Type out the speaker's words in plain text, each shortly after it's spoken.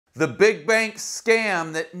The big bank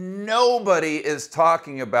scam that nobody is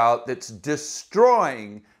talking about that's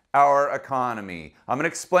destroying our economy. I'm going to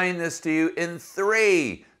explain this to you in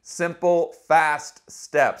 3 simple, fast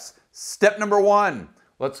steps. Step number 1,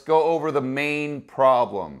 let's go over the main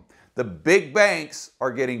problem. The big banks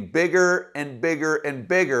are getting bigger and bigger and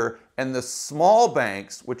bigger, and the small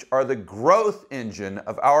banks, which are the growth engine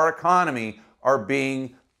of our economy, are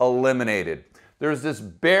being eliminated. There's this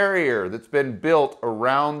barrier that's been built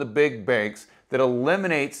around the big banks that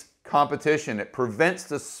eliminates competition. It prevents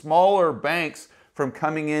the smaller banks from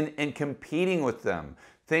coming in and competing with them.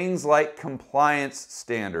 Things like compliance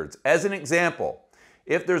standards. As an example,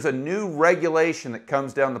 if there's a new regulation that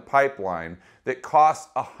comes down the pipeline that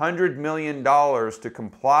costs $100 million to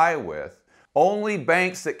comply with, only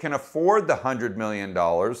banks that can afford the $100 million,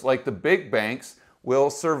 like the big banks, will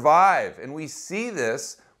survive. And we see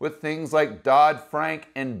this with things like Dodd-Frank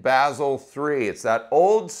and Basel III. It's that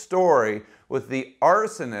old story with the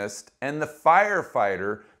arsonist and the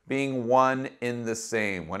firefighter being one in the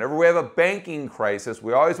same. Whenever we have a banking crisis,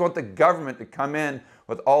 we always want the government to come in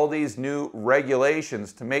with all these new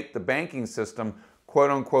regulations to make the banking system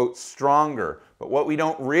quote-unquote stronger. But what we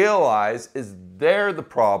don't realize is they're the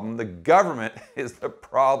problem. The government is the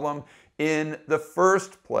problem in the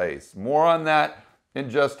first place. More on that in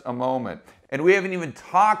just a moment. And we haven't even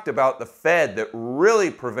talked about the Fed that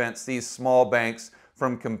really prevents these small banks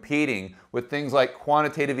from competing with things like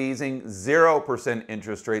quantitative easing, 0%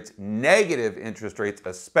 interest rates, negative interest rates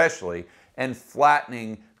especially, and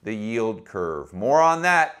flattening the yield curve. More on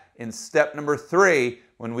that in step number 3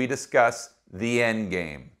 when we discuss the end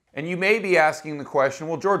game. And you may be asking the question,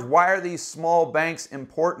 well, George, why are these small banks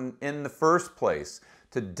important in the first place?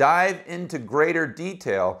 To dive into greater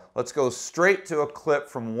detail, let's go straight to a clip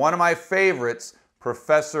from one of my favorites,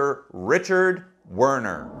 Professor Richard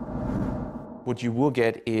Werner. What you will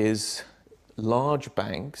get is large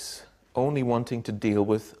banks only wanting to deal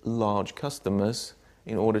with large customers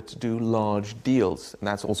in order to do large deals. And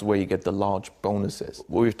that's also where you get the large bonuses.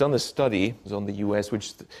 Well, we've done a study on the US,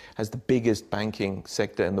 which has the biggest banking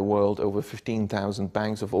sector in the world, over 15,000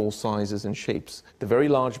 banks of all sizes and shapes. The very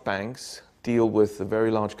large banks deal with the very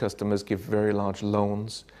large customers, give very large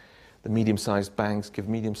loans. The medium-sized banks give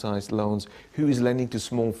medium-sized loans. Who is lending to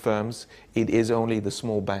small firms? It is only the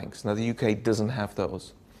small banks. Now, the UK doesn't have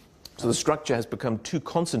those. So the structure has become too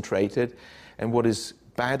concentrated, and what is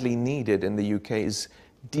badly needed in the UK is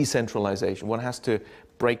decentralization. One has to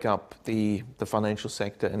break up the financial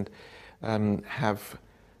sector and have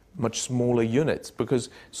much smaller units, because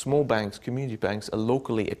small banks, community banks, are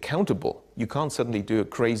locally accountable. You can't suddenly do a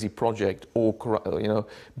crazy project or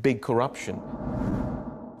big corruption.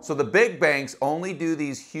 So the big banks only do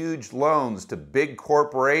these huge loans to big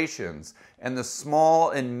corporations, and the small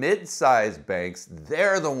and mid-sized banks,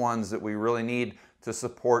 they're the ones that we really need to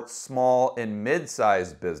support small and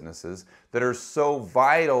mid-sized businesses that are so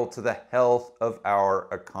vital to the health of our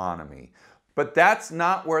economy. But that's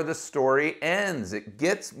not where the story ends. It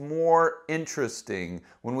gets more interesting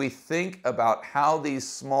when we think about how these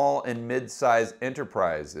small and mid-sized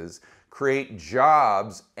enterprises create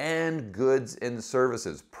jobs and goods and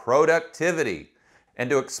services, productivity. And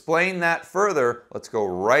to explain that further, let's go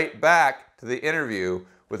right back to the interview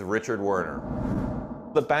with Richard Werner.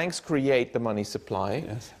 The banks create the money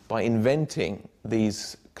supply by inventing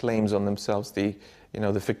these claims on themselves, the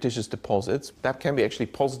fictitious deposits. That can be actually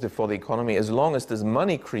positive for the economy as long as this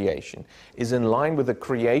money creation is in line with the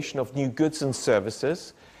creation of new goods and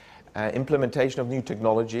services, implementation of new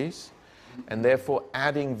technologies, and therefore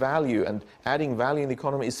adding value. And adding value in the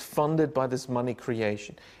economy is funded by this money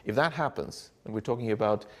creation. If that happens, and we're talking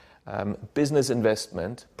about business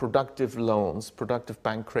investment, productive loans, productive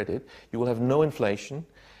bank credit, you will have no inflation.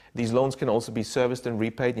 These loans can also be serviced and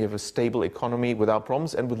repaid. You have a stable economy without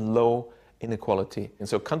problems and with low inequality. And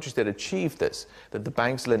so countries that achieve this, that the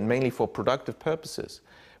banks lend mainly for productive purposes,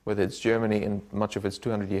 whether it's Germany in much of its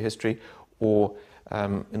 200-year history, or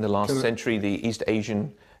in the last century, the East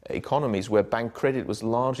Asian economies where bank credit was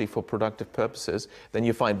largely for productive purposes, then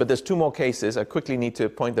you find. But there's 2 more cases. I quickly need to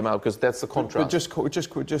point them out because that's the contrast. But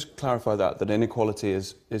just clarify that inequality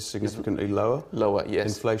is significantly lower? Lower,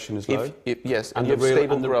 yes. Inflation is low? Yes, and you have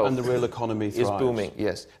stable growth. And the real economy thrives. Is booming,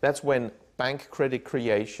 yes. That's when bank credit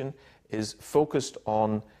creation is focused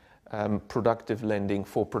on productive lending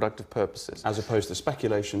for productive purposes. As opposed to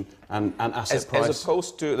speculation and asset price. As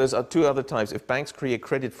opposed to, there's 2 other types. If banks create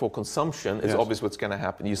credit for consumption, it's obvious what's going to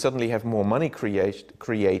happen. You suddenly have more money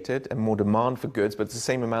created and more demand for goods, but it's the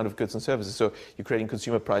same amount of goods and services. So you're creating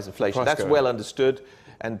consumer price inflation. That's well understood.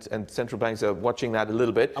 and central banks are watching that a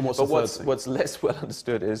little bit. And what's but the third thing? what's less well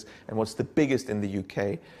understood is, and what's the biggest in the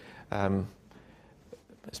UK,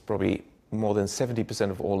 it's probably more than 70%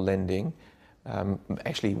 of all lending,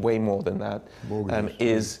 actually way more than that,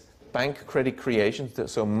 is bank credit creation,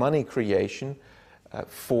 so money creation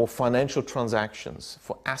for financial transactions,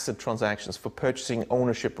 for asset transactions, for purchasing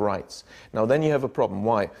ownership rights. Now then you have a problem.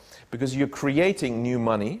 Why? Because you're creating new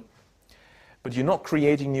money, but you're not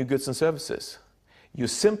creating new goods and services. You're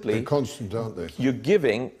simply... They're constant, aren't they? You're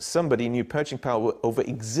giving somebody new purchasing power over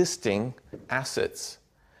existing assets,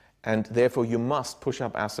 and therefore you must push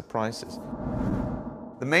up asset prices.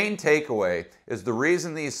 The main takeaway is the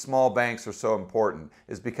reason these small banks are so important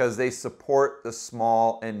is because they support the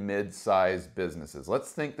small and mid-sized businesses.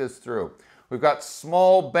 Let's think this through. We've got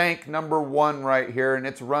small bank number 1 right here, and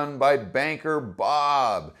it's run by banker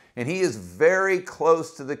Bob. And he is very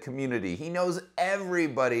close to the community. He knows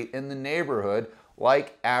everybody in the neighborhood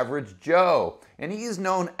like Average Joe. And he's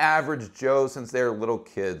known Average Joe since they were little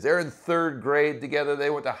kids. They're in 3rd grade together.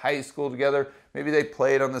 They went to high school together. Maybe they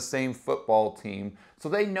played on the same football team. So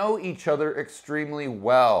they know each other extremely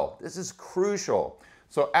well. This is crucial.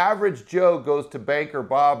 So Average Joe goes to banker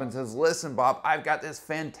Bob and says, listen, Bob, I've got this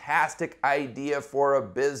fantastic idea for a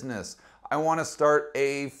business. I want to start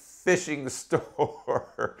a fishing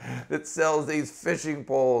store that sells these fishing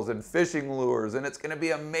poles and fishing lures, and it's going to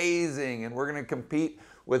be amazing, and we're going to compete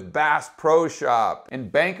with Bass Pro Shop.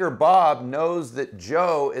 And banker Bob knows that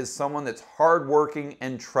Joe is someone that's hardworking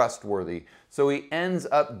and trustworthy. So he ends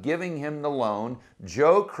up giving him the loan.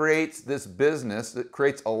 Joe creates this business that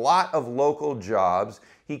creates a lot of local jobs.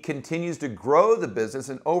 He continues to grow the business,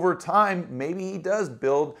 and over time, maybe he does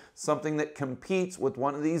build something that competes with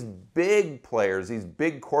one of these big players, these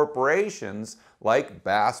big corporations like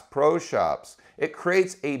Bass Pro Shops. It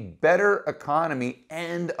creates a better economy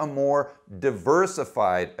and a more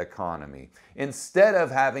diversified economy. Instead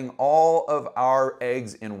of having all of our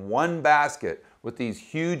eggs in one basket with these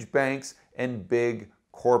huge banks and big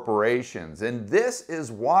corporations. And this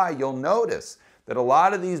is why you'll notice that a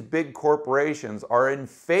lot of these big corporations are in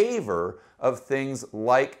favor of things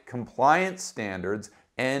like compliance standards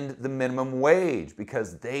and the minimum wage,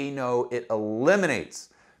 because they know it eliminates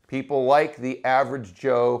people like the Average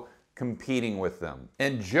Joe competing with them.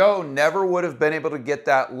 And Joe never would have been able to get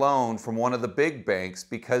that loan from one of the big banks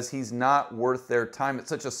because he's not worth their time. It's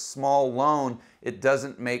such a small loan, it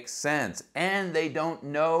doesn't make sense. And they don't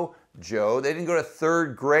know Joe. They didn't go to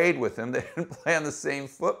 3rd grade with him. They didn't play on the same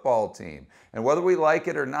football team. And whether we like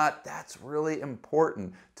it or not, that's really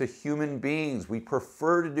important to human beings. We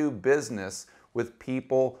prefer to do business with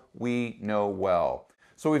people we know well.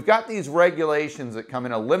 So we've got these regulations that come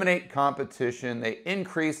and eliminate competition, they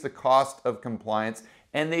increase the cost of compliance,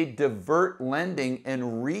 and they divert lending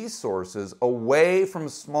and resources away from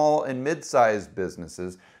small and mid-sized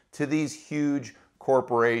businesses to these huge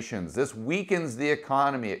corporations. This weakens the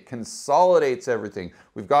economy. It consolidates everything.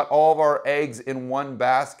 We've got all of our eggs in one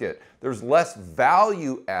basket. There's less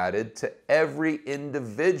value added to every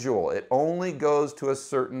individual. It only goes to a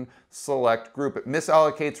certain select group. It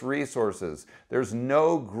misallocates resources. There's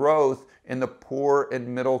no growth in the poor and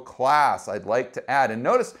middle class, I'd like to add. And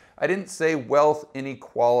notice I didn't say wealth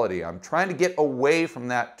inequality. I'm trying to get away from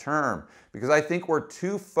that term because I think we're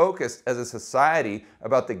too focused as a society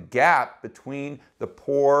about the gap between the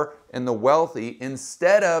poor and the wealthy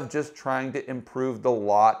instead of just trying to improve the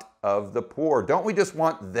lot of the poor. Don't we just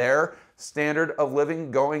want their standard of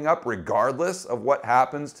living going up regardless of what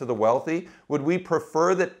happens to the wealthy? Would we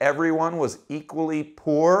prefer that everyone was equally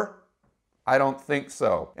poor? I don't think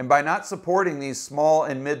so. And by not supporting these small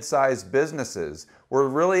and mid-sized businesses, we're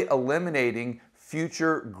really eliminating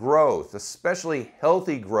future growth, especially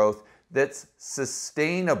healthy growth that's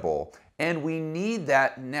sustainable. And we need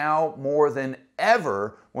that now more than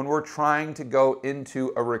ever when we're trying to go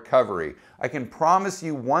into a recovery. I can promise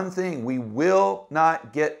you one thing, we will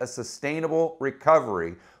not get a sustainable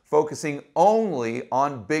recovery focusing only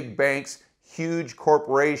on big banks, huge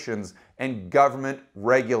corporations, and government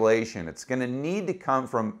regulation. It's going to need to come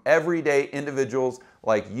from everyday individuals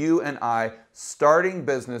like you and I, starting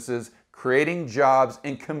businesses, creating jobs,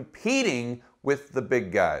 and competing with the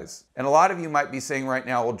big guys. And a lot of you might be saying right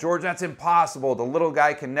now, well, George, that's impossible. The little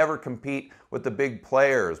guy can never compete with the big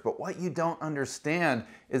players. But what you don't understand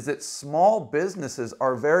is that small businesses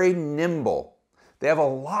are very nimble. They have a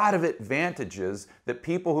lot of advantages that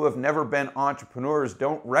people who have never been entrepreneurs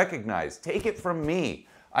don't recognize. Take it from me.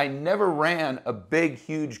 I never ran a big,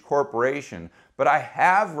 huge corporation, but I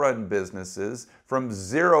have run businesses from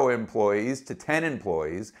 0 employees to 10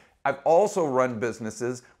 employees. I've also run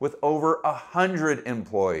businesses with over 100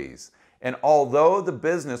 employees. And although the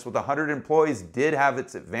business with 100 employees did have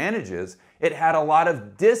its advantages, it had a lot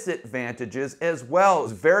of disadvantages as well. It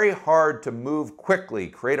was very hard to move quickly,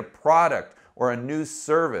 create a product or a new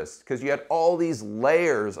service, because you had all these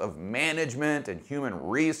layers of management and human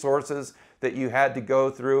resources that you had to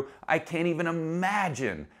go through. I can't even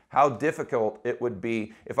imagine how difficult it would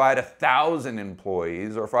be if I had 1,000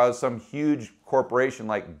 employees, or if I was some huge corporation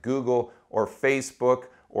like Google or Facebook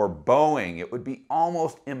or Boeing. It would be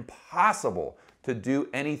almost impossible to do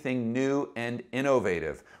anything new and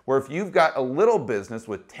innovative. Where if you've got a little business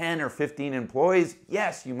with 10 or 15 employees,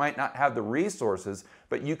 yes, you might not have the resources,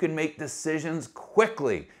 but you can make decisions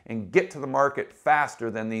quickly and get to the market faster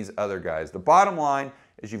than these other guys. The bottom line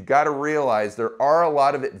is you've got to realize there are a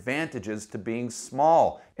lot of advantages to being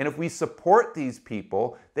small. And if we support these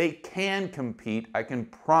people, they can compete. I can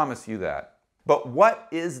promise you that. But what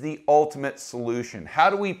is the ultimate solution? How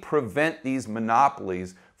do we prevent these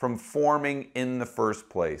monopolies from forming in the first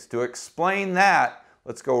place? To explain that,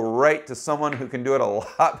 let's go right to someone who can do it a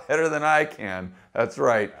lot better than I can. That's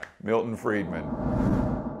right, Milton Friedman.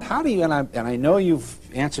 How do you, and I know you've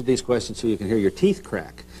answered these questions so you can hear your teeth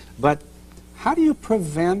crack, but how do you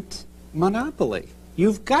prevent monopoly?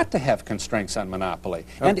 You've got to have constraints on monopoly.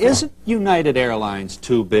 And isn't United Airlines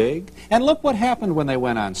too big? And look what happened when they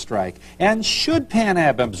went on strike. And should Pan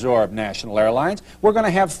Am absorb national airlines, we're going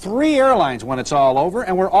to have 3 airlines when it's all over,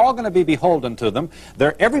 and we're all going to be beholden to them.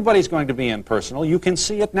 Everybody's going to be impersonal. You can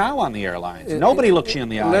see it now on the airlines. Nobody looks you in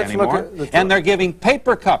the eye anymore. And they're giving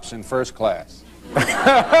paper cups in first class.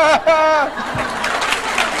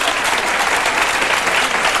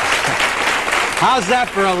 How's that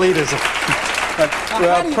for elitism?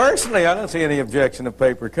 Well, personally, I don't see any objection to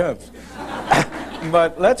paper cups.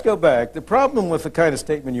 But let's go back. The problem with the kind of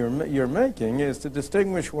statement you're making is to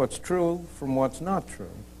distinguish what's true from what's not true.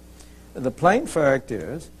 The plain fact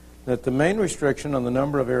is that the main restriction on the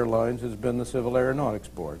number of airlines has been the Civil Aeronautics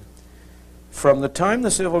Board. From the time the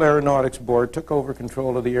Civil Aeronautics Board took over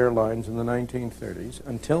control of the airlines in the 1930s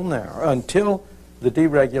until now, until the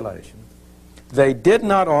deregulation, they did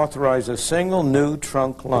not authorize a single new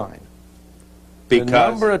trunk line. The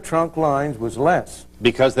number of trunk lines was less.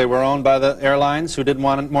 Because they were owned by the airlines who didn't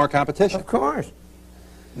want more competition. Of course.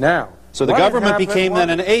 Now, so the government became then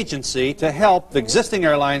an agency to help the existing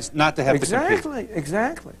airlines not to have to compete.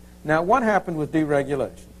 Exactly. Now, what happened with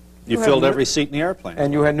deregulation? You filled every seat in the airplane.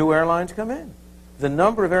 And you had new airlines come in. The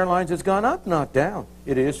number of airlines has gone up, not down.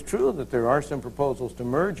 It is true that there are some proposals to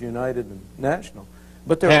merge United and National.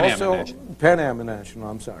 But there are also Pan Am and National,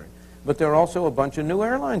 I'm sorry. But there are also a bunch of new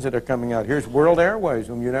airlines that are coming out. Here's World Airways,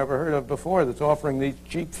 whom you never heard of before, that's offering these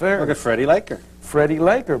cheap fares. Look at Freddie Laker. Freddie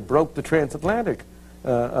Laker broke the transatlantic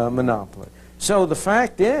monopoly. So the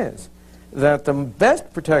fact is that the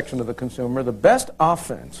best protection of the consumer, the best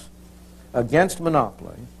offense against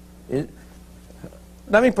monopoly,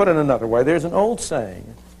 let me put it another way. There's an old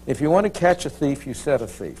saying, if you want to catch a thief, you set a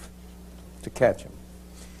thief to catch him.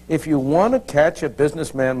 If you want to catch a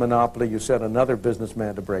businessman monopoly, you set another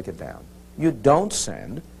businessman to break it down. You don't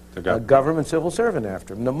send a government civil servant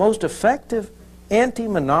after him. The most effective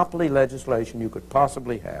anti-monopoly legislation you could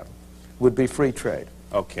possibly have would be free trade.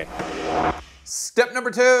 Okay. Step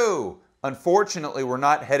number 2. Unfortunately, we're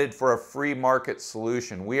not headed for a free market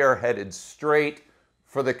solution. We are headed straight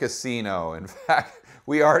for the casino. In fact,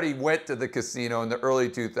 we already went to the casino in the early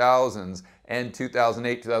 2000s and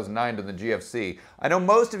 2008, 2009 to the GFC. I know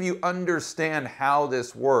most of you understand how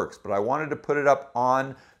this works, but I wanted to put it up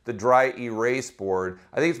on the dry erase board.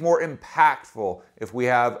 I think it's more impactful if we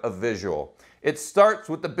have a visual. It starts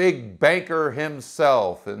with the big banker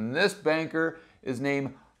himself, and this banker is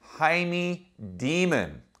named Jaime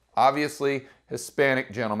Dimon, obviously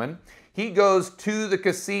Hispanic gentleman. He goes to the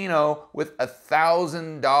casino with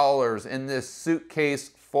 $1,000 in this suitcase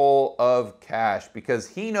full of cash because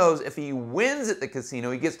he knows if he wins at the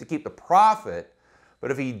casino, he gets to keep the profit, but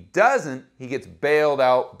if he doesn't, he gets bailed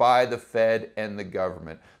out by the Fed and the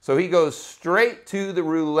government. So he goes straight to the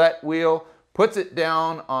roulette wheel, puts it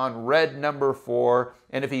down on red number 4,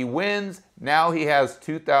 and if he wins, now he has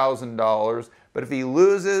 $2,000, but if he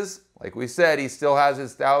loses, like we said, he still has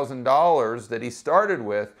his $1,000 that he started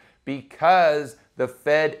with because the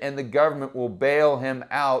Fed and the government will bail him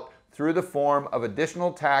out through the form of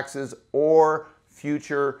additional taxes or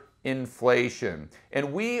future inflation.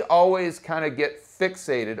 And we always kind of get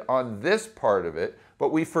fixated on this part of it,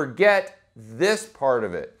 but we forget this part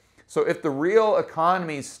of it. So if the real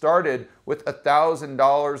economy started with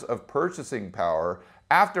 $1,000 of purchasing power,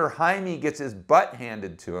 after Jaime gets his butt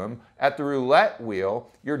handed to him at the roulette wheel,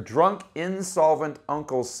 your drunk, insolvent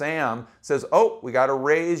Uncle Sam says, oh, we got to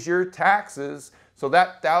raise your taxes. So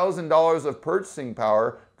that $1,000 of purchasing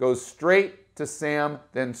power goes straight to Sam,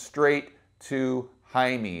 then straight to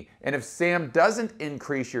Jaime. And if Sam doesn't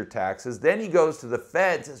increase your taxes, then he goes to the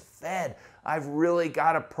Fed and says, Fed, I've really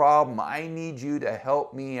got a problem. I need you to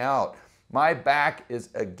help me out. My back is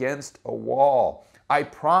against a wall. I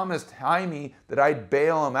promised Jaime that I'd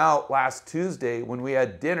bail him out last Tuesday when we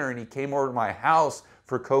had dinner and he came over to my house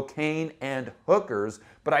for cocaine and hookers,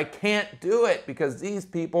 but I can't do it because these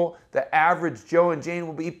people, the average Joe and Jane,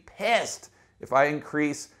 will be pissed if I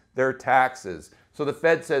increase their taxes. So the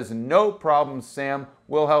Fed says, no problem, Sam,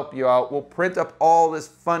 we'll help you out. We'll print up all this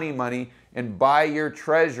funny money and buy your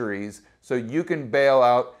treasuries so you can bail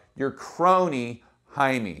out your crony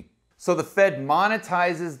Jaime. So the Fed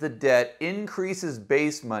monetizes the debt, increases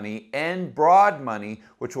base money and broad money,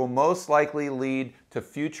 which will most likely lead to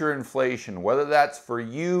future inflation, whether that's for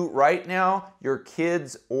you right now, your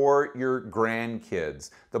kids, or your grandkids.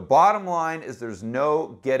 The bottom line is there's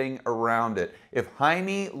no getting around it. If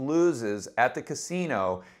Jaime loses at the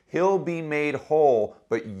casino, he'll be made whole,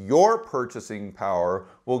 but your purchasing power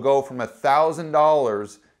will go from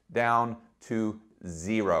 $1,000 down to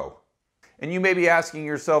zero. And you may be asking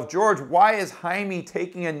yourself, George, why is Jaime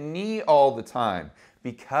taking a knee all the time?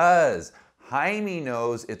 Because Jaime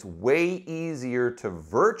knows it's way easier to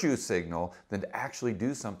virtue signal than to actually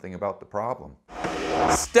do something about the problem.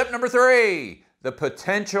 Step number 3, the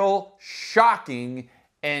potential shocking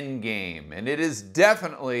endgame. And it is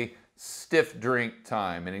definitely stiff drink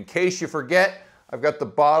time. And in case you forget, I've got the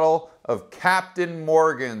bottle of Captain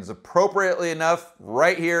Morgan's, appropriately enough,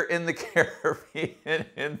 right here in the Caribbean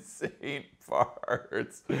in St.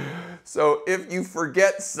 Bart's. So if you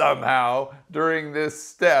forget somehow during this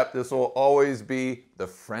step, this will always be the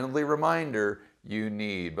friendly reminder you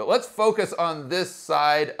need. But let's focus on this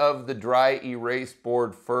side of the dry erase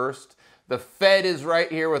board first. The Fed is right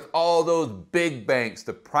here with all those big banks,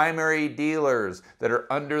 the primary dealers that are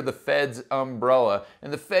under the Fed's umbrella.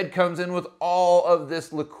 And the Fed comes in with all of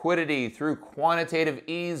this liquidity through quantitative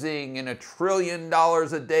easing and $1 trillion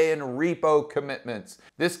a day in repo commitments.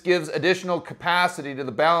 This gives additional capacity to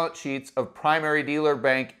the balance sheets of primary dealer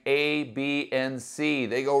bank A, B, and C.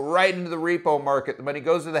 They go right into the repo market. The money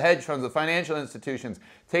goes to the hedge funds, the financial institutions,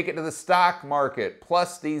 take it to the stock market.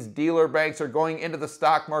 Plus, these dealer banks are going into the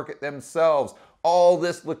stock market themselves. All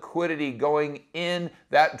this liquidity going in,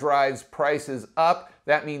 that drives prices up.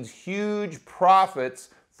 That means huge profits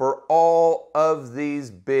for all of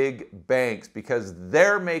these big banks because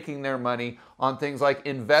they're making their money on things like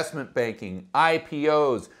investment banking,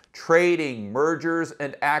 IPOs, trading, mergers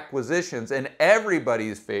and acquisitions, and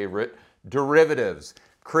everybody's favorite, derivatives,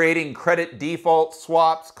 creating credit default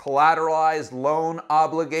swaps, collateralized loan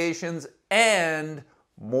obligations, and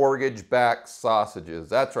mortgage-backed sausages.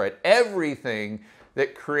 That's right, everything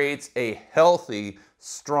that creates a healthy,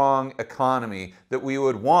 strong economy that we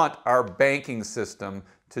would want our banking system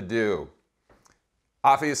to do.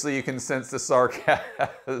 Obviously, you can sense the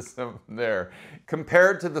sarcasm there.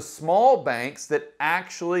 Compared to the small banks that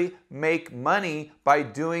actually make money by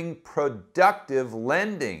doing productive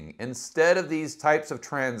lending instead of these types of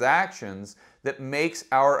transactions that makes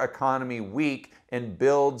our economy weak and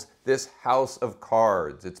builds this house of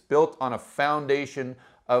cards. It's built on a foundation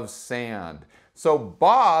of sand. So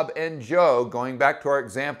Bob and Joe, going back to our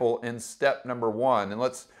example in step number 1, and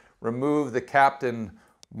let's remove the Captain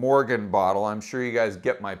Morgan bottle. I'm sure you guys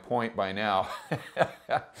get my point by now.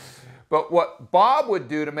 But what Bob would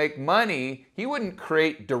do to make money, he wouldn't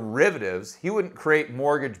create derivatives. He wouldn't create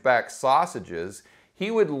mortgage-backed sausages.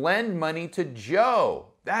 He would lend money to Joe.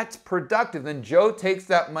 That's productive. Then Joe takes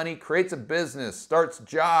that money, creates a business, starts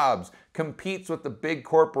jobs, competes with the big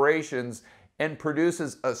corporations, and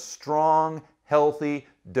produces a strong, healthy,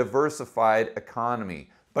 diversified economy.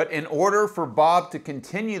 But in order for Bob to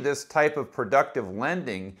continue this type of productive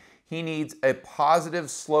lending, he needs a positive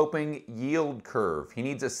sloping yield curve. He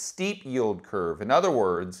needs a steep yield curve. In other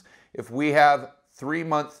words, if we have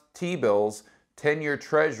 3-month T-bills, 10-year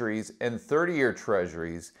treasuries, and 30-year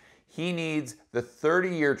treasuries, he needs the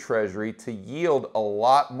 30-year treasury to yield a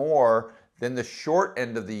lot more than the short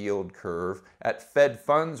end of the yield curve at Fed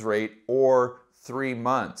funds rate or 3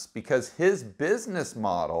 months, because his business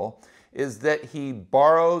model is that he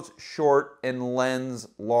borrows short and lends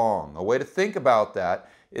long. A way to think about that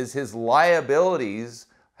is his liabilities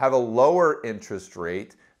have a lower interest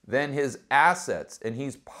rate than his assets, and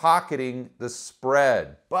he's pocketing the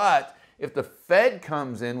spread. But if the Fed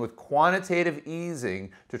comes in with quantitative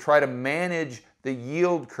easing to try to manage the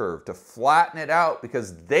yield curve, to flatten it out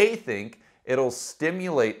because they think it'll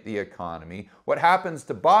stimulate the economy, what happens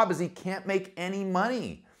to Bob is he can't make any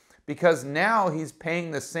money, because now he's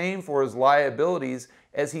paying the same for his liabilities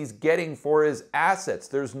as he's getting for his assets.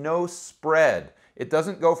 There's no spread. It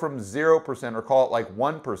doesn't go from 0% or call it like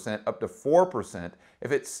 1% up to 4%.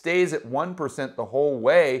 If it stays at 1% the whole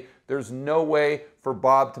way, there's no way for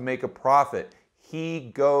Bob to make a profit.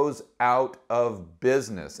 He goes out of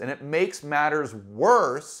business. And it makes matters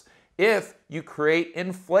worse if you create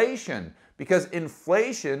inflation, because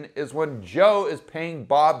inflation is when Joe is paying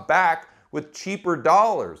Bob back with cheaper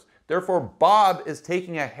dollars. Therefore, Bob is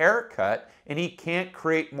taking a haircut and he can't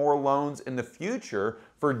create more loans in the future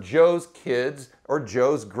for Joe's kids or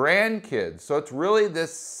Joe's grandkids. So it's really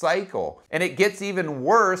this cycle. And it gets even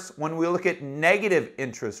worse when we look at negative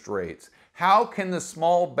interest rates. How can the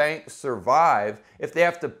small banks survive if they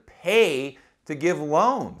have to pay to give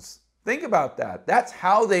loans? Think about that. That's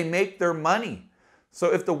how they make their money.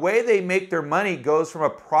 So if the way they make their money goes from a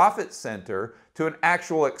profit center to an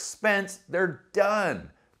actual expense, they're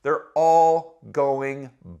done. They're all going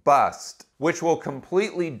bust, which will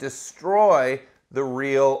completely destroy the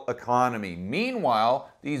real economy.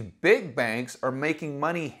 Meanwhile, these big banks are making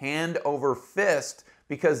money hand over fist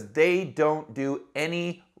because they don't do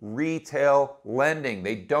any retail lending.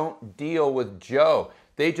 They don't deal with Joe.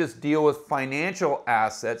 They just deal with financial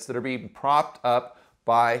assets that are being propped up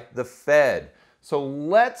by the Fed. So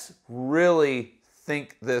let's really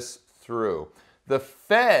think this through. The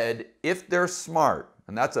Fed, if they're smart,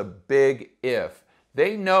 and that's a big if,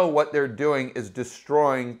 they know what they're doing is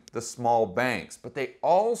destroying the small banks, but they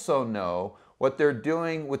also know what they're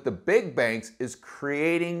doing with the big banks is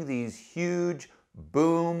creating these huge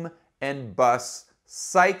boom and bust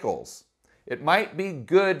cycles. It might be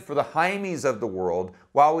good for the Jaimes of the world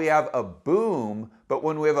while we have a boom, but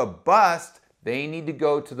when we have a bust, they need to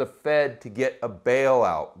go to the Fed to get a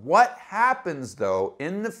bailout. What happens, though,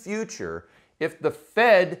 in the future if the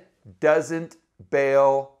Fed doesn't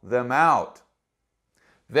bail them out?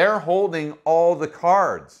 They're holding all the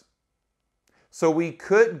cards. So we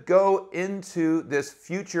could go into this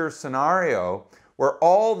future scenario where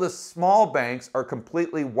all the small banks are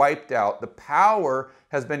completely wiped out. The power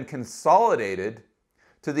has been consolidated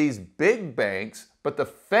to these big banks, but the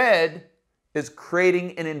Fed is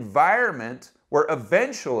creating an environment where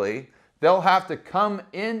eventually they'll have to come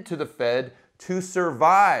into the Fed to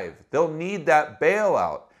survive. They'll need that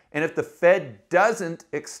bailout. And if the Fed doesn't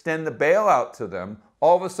extend the bailout to them,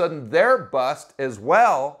 all of a sudden they're bust as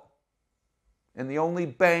well, and the only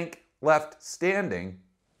bank left standing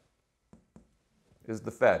is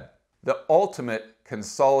the Fed. The ultimate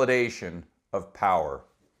consolidation of power.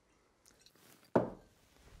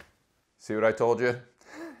 See what I told you?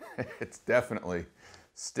 It's definitely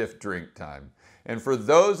stiff drink time. And for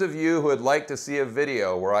those of you who would like to see a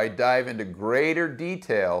video where I dive into greater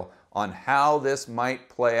detail on how this might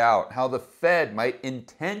play out, how the Fed might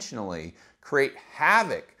intentionally create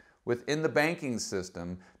havoc within the banking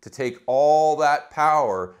system to take all that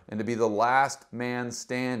power and to be the last man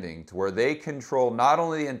standing, to where they control not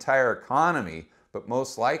only the entire economy, but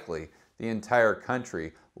most likely the entire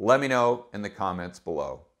country, let me know in the comments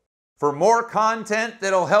below. For more content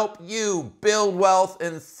that'll help you build wealth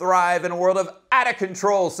and thrive in a world of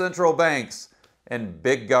out-of-control central banks and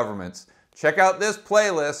big governments, check out this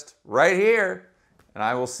playlist right here, and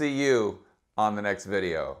I will see you on the next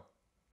video.